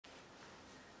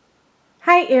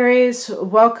Hi Aries,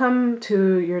 welcome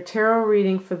to your tarot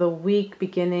reading for the week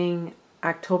beginning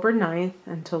October 9th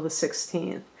until the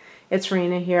 16th. It's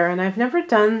Rena here, and I've never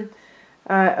done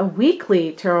a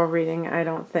weekly tarot reading, I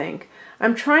don't think.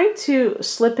 I'm trying to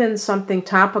slip in something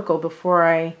topical before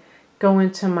I go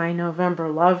into my November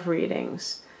love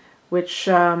readings, which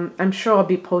I'm sure I'll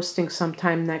be posting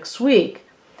sometime next week.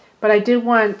 But I did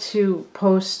want to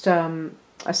post a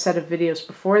set of videos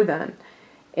before then.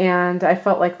 And I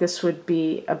felt like this would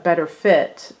be a better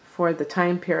fit for the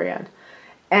time period.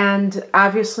 And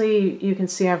obviously you can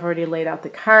see I've already laid out the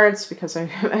cards because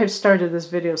I've started this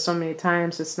video so many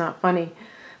times, it's not funny.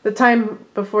 The time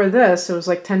before this, it was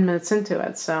like 10 minutes into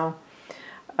it, so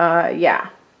yeah.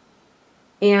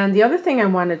 And the other thing I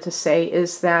wanted to say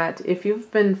is that if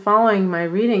you've been following my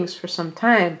readings for some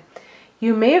time,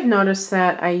 you may have noticed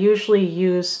that I usually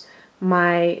use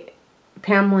my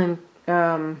Pamela,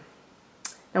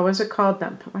 now, what is it called?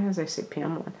 Why does I say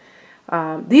Pamela?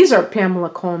 These are Pamela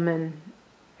Coleman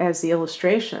as the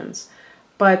illustrations,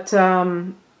 but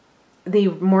the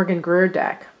Morgan Greer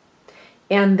deck.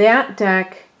 And that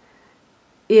deck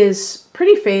is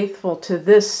pretty faithful to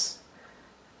this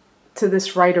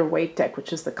Rider-Waite deck,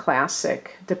 which is the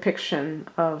classic depiction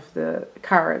of the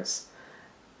cards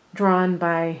drawn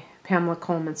by Pamela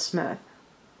Coleman Smith.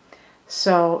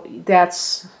 So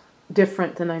that's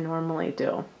different than I normally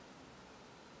do.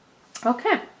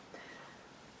 Okay,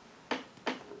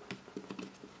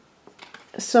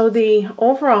 so the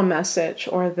overall message,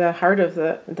 or the heart of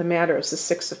the matter, is the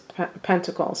Six of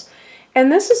Pentacles.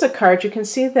 And this is a card, you can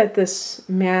see that this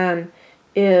man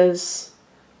is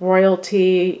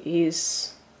royalty,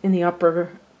 he's in the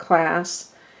upper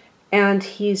class, and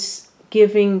he's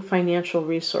giving financial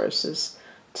resources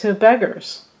to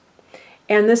beggars.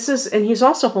 And he's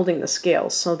also holding the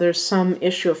scales, so there's some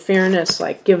issue of fairness,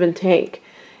 like give and take,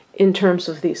 in terms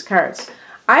of these cards.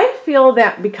 I feel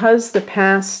that because the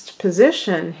past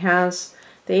position has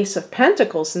the Ace of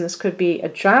Pentacles, and this could be a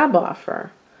job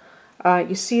offer,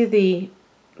 you see the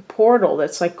portal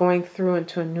that's like going through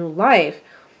into a new life,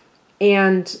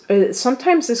 and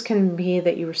sometimes this can be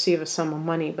that you receive a sum of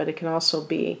money, but it can also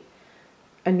be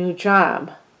a new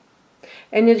job,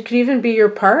 and it could even be your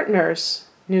partner's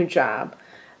new job,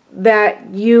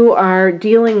 that you are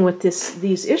dealing with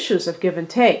these issues of give and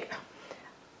take.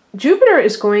 Jupiter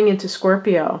is going into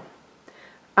Scorpio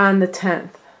on the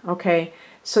 10th, okay?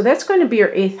 So that's going to be your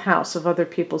 8th house of other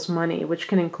people's money, which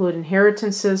can include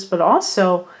inheritances, but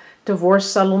also divorce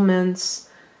settlements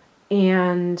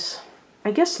and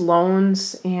I guess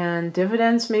loans and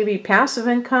dividends, maybe passive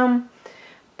income.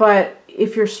 But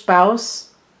if your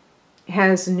spouse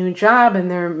has a new job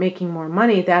and they're making more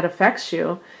money, that affects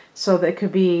you. So that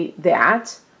could be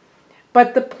that.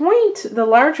 But the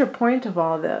larger point of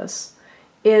all this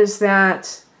is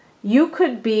that you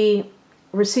could be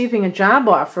receiving a job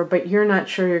offer, but you're not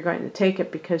sure you're going to take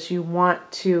it because you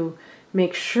want to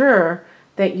make sure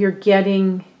that you're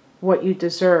getting what you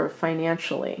deserve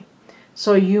financially.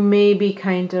 So you may be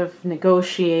kind of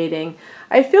negotiating.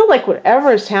 I feel like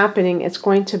whatever is happening, it's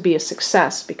going to be a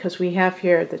success because we have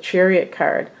here the Chariot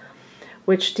card,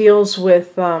 which deals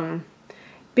with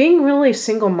being really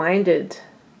single-minded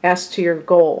as to your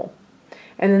goal.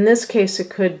 And in this case, it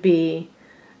could be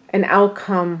an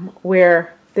outcome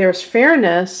where there's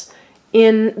fairness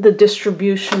in the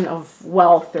distribution of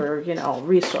wealth or,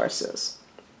 resources.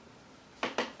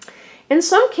 In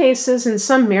some cases, in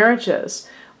some marriages,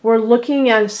 we're looking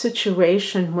at a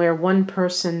situation where one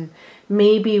person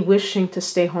may be wishing to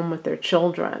stay home with their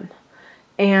children,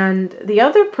 and the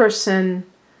other person,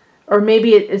 or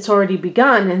maybe it's already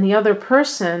begun, and the other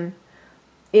person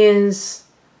is,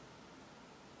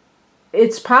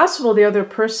 it's possible the other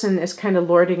person is kind of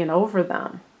lording it over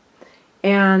them.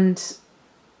 And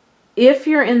if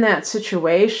you're in that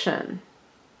situation,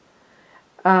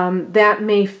 that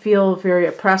may feel very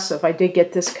oppressive. I did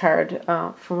get this card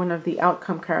for one of the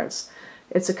outcome cards.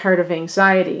 It's a card of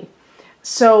anxiety.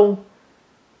 So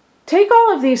take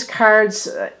all of these cards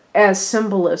as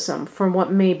symbolism for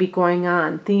what may be going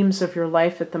on, themes of your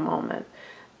life at the moment.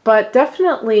 But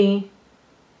definitely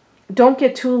don't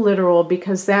get too literal,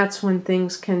 because that's when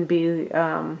things can be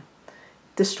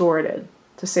distorted,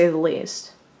 to say the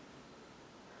least.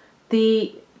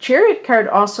 The Chariot card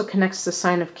also connects the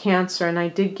sign of Cancer, and I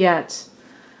did get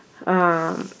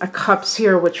a Cups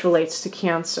here, which relates to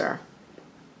Cancer.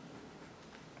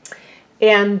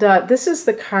 And this is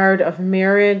the card of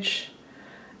marriage,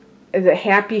 the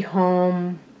happy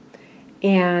home,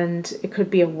 and it could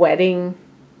be a wedding.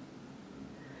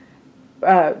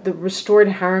 The restored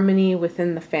harmony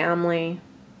within the family.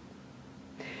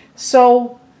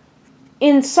 So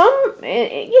in some,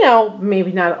 you know,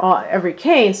 maybe not every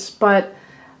case, but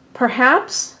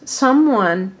perhaps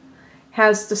someone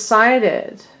has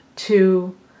decided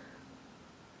to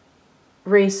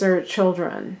raise their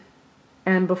children,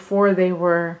 and before they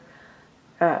were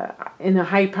in a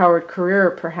high-powered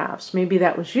career, perhaps, maybe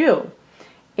that was you,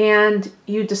 and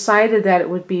you decided that it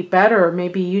would be better, or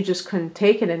maybe you just couldn't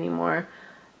take it anymore,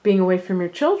 being away from your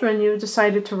children, you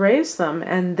decided to raise them,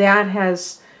 and that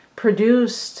has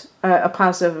produced a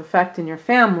positive effect in your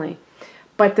family.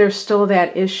 But there's still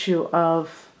that issue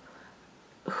of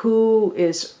who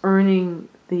is earning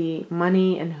the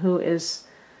money and who is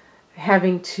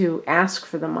having to ask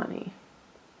for the money.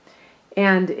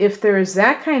 And if there is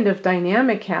that kind of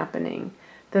dynamic happening,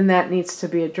 then that needs to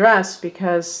be addressed,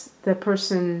 because the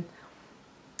person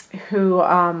who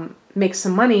makes the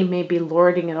money may be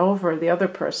lording it over the other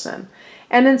person.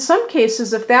 And in some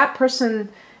cases, if that person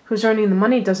who's earning the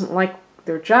money doesn't like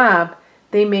their job,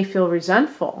 they may feel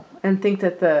resentful and think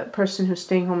that the person who's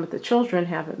staying home with the children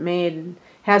hasn't made,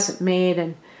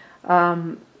 and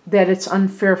that it's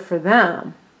unfair for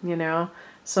them, you know.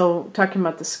 So talking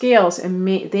about the scales, and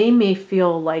they may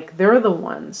feel like they're the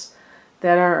ones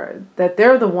that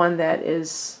they're the one that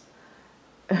is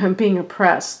being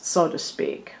oppressed, so to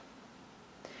speak.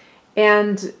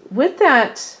 And with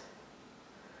that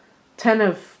Ten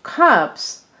of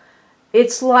Cups,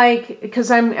 it's like,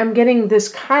 because I'm getting this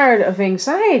card of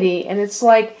anxiety, and it's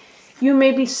like you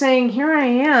may be saying, here I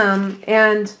am,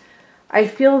 and I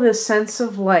feel this sense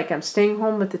of like I'm staying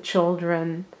home with the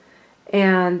children,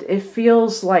 and it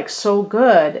feels like so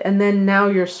good, and then now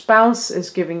your spouse is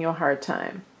giving you a hard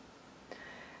time.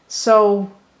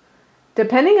 So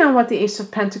depending on what the Ace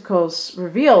of Pentacles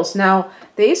reveals, now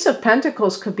the Ace of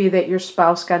Pentacles could be that your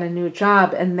spouse got a new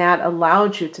job and that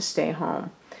allowed you to stay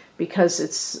home because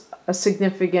it's a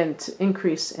significant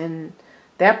increase in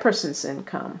that person's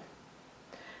income.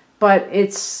 But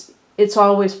it's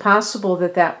always possible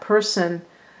that that person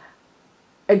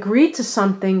agreed to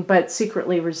something but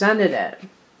secretly resented it.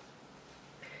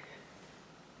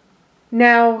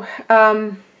 Now,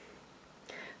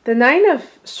 the Nine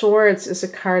of Swords is a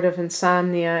card of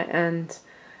insomnia and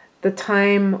the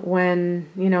time when,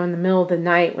 you know, in the middle of the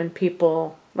night when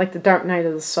people, like the dark night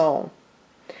of the soul.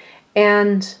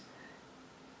 And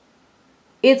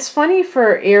it's funny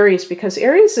for Aries because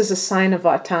Aries is a sign of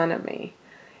autonomy.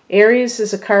 Aries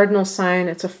is a cardinal sign,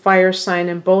 it's a fire sign,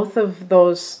 and both of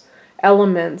those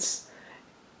elements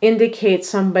indicate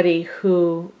somebody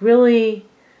who really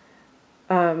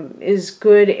is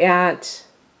good at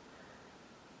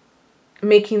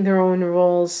making their own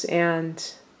rules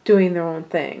and doing their own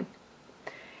thing.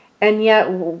 And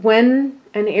yet when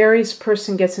an Aries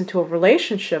person gets into a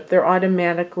relationship, they're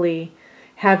automatically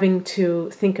having to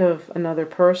think of another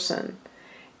person.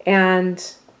 And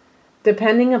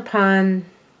depending upon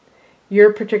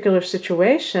your particular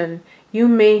situation, you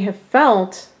may have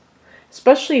felt,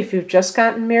 especially if you've just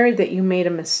gotten married, that you made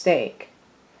a mistake.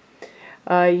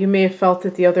 You may have felt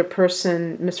that the other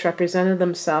person misrepresented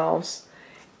themselves.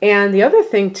 And the other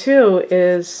thing, too,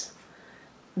 is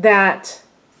that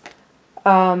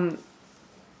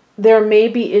there may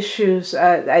be issues.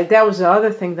 That was the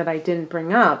other thing that I didn't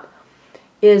bring up,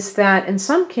 is that in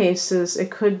some cases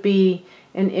it could be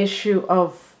an issue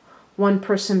of one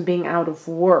person being out of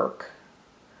work.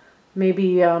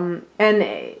 Maybe,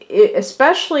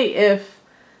 especially if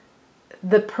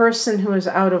the person who is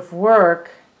out of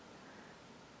work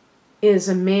is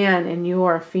a man and you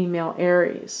are a female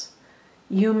Aries.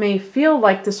 You may feel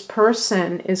like this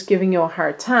person is giving you a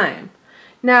hard time.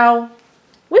 Now,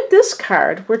 with this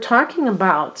card, we're talking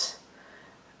about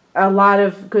a lot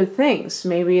of good things.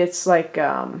 Maybe it's like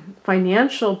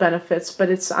financial benefits, but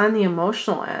it's on the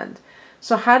emotional end.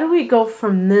 So how do we go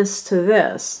from this to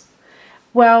this?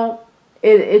 Well,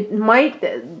 it might,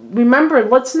 remember,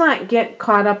 let's not get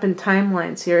caught up in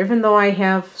timelines here, even though I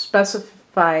have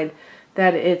specified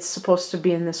that it's supposed to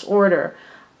be in this order.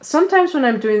 Sometimes when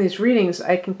I'm doing these readings,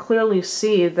 I can clearly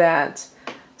see that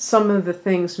some of the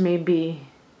things may be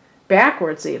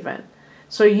backwards even.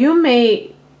 So you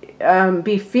may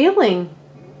be feeling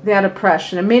that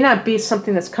oppression. It may not be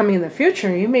something that's coming in the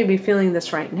future. You may be feeling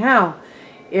this right now,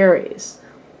 Aries.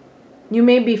 You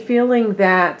may be feeling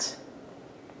that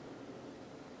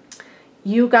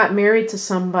you got married to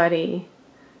somebody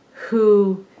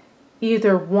who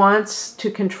either wants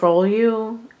to control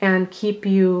you and keep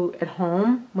you at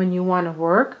home when you want to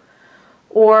work,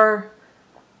 or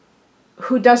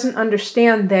who doesn't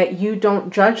understand that you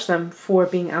don't judge them for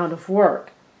being out of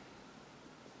work,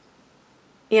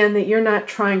 and that you're not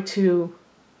trying to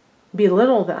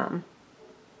belittle them.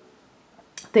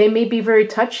 They may be very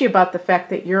touchy about the fact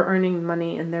that you're earning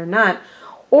money and they're not.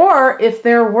 Or if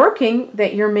they're working,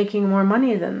 that you're making more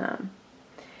money than them.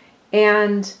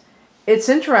 And it's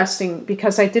interesting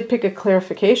because I did pick a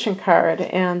clarification card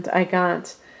and I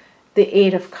got the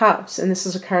 8 of Cups. And this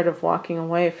is a card of walking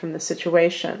away from the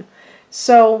situation.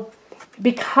 So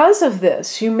because of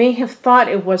this, you may have thought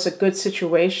it was a good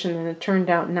situation and it turned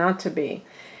out not to be.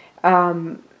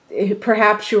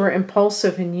 Perhaps you were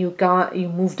impulsive and you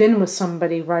moved in with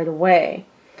somebody right away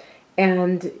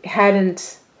and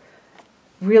hadn't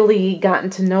really gotten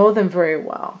to know them very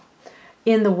well.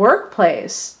 In the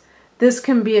workplace, this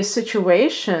can be a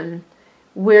situation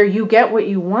where you get what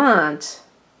you want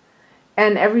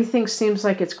and everything seems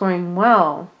like it's going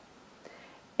well,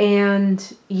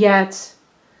 and yet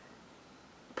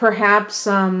perhaps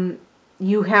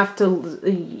you have to,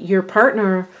 your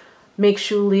partner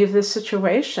makes you leave this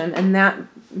situation, and that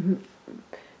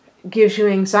gives you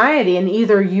anxiety, and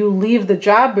either you leave the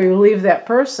job or you leave that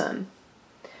person.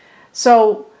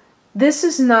 So this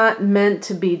is not meant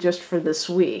to be just for this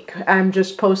week. I'm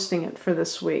just posting it for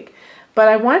this week. But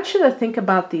I want you to think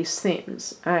about these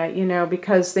themes,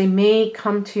 because they may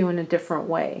come to you in a different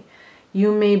way.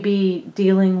 You may be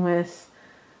dealing with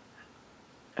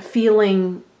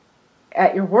feeling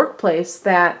at your workplace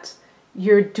that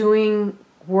you're doing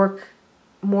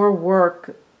more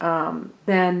work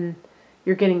than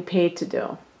you're getting paid to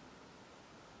do.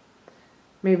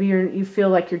 Maybe you feel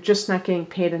like you're just not getting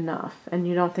paid enough and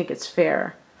you don't think it's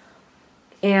fair.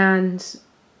 And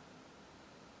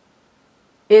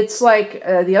it's like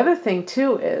the other thing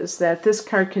too is that this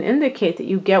card can indicate that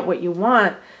you get what you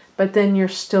want, but then you're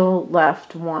still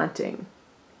left wanting.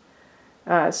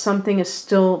 Something is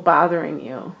still bothering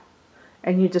you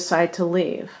and you decide to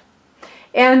leave.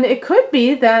 And it could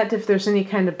be that if there's any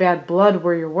kind of bad blood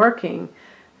where you're working,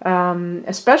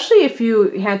 especially if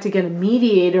you had to get a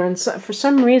mediator, and for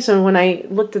some reason when I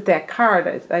looked at that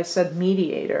card, I said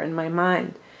mediator in my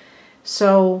mind.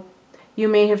 So you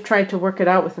may have tried to work it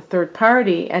out with a third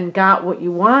party and got what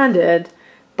you wanted,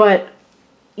 but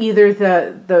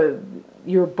either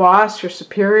your boss, your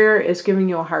superior, is giving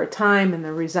you a hard time and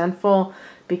they're resentful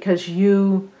because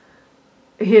you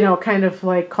kind of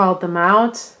like called them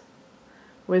out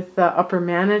with the upper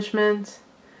management,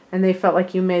 and they felt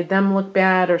like you made them look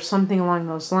bad or something along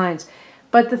those lines.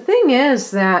 But the thing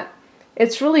is that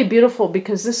it's really beautiful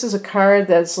because this is a card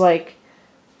that's like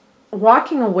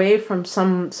walking away from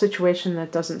some situation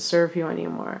that doesn't serve you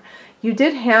anymore. You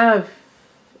did have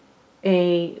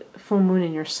a full moon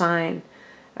in your sign.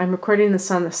 I'm recording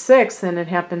this on the 6th and it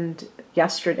happened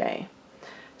yesterday.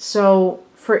 So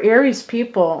for Aries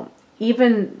people,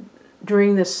 even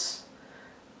during this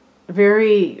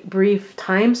very brief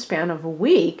time span of a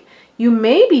week, you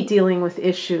may be dealing with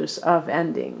issues of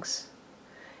endings.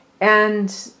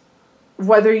 And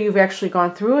whether you've actually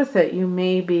gone through with it, you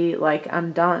may be like,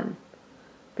 I'm done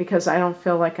because I don't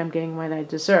feel like I'm getting what I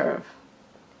deserve.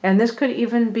 And this could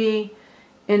even be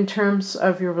in terms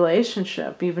of your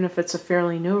relationship. Even if it's a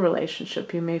fairly new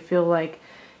relationship, you may feel like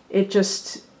it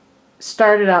just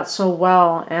started out so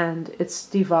well and it's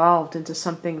devolved into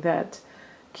something that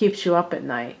keeps you up at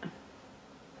night.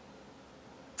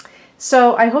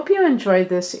 So I hope you enjoyed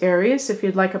this, Aries. If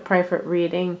you'd like a private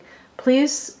reading,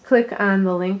 please click on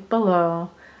the link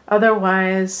below.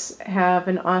 Otherwise, have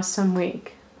an awesome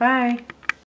week. Bye.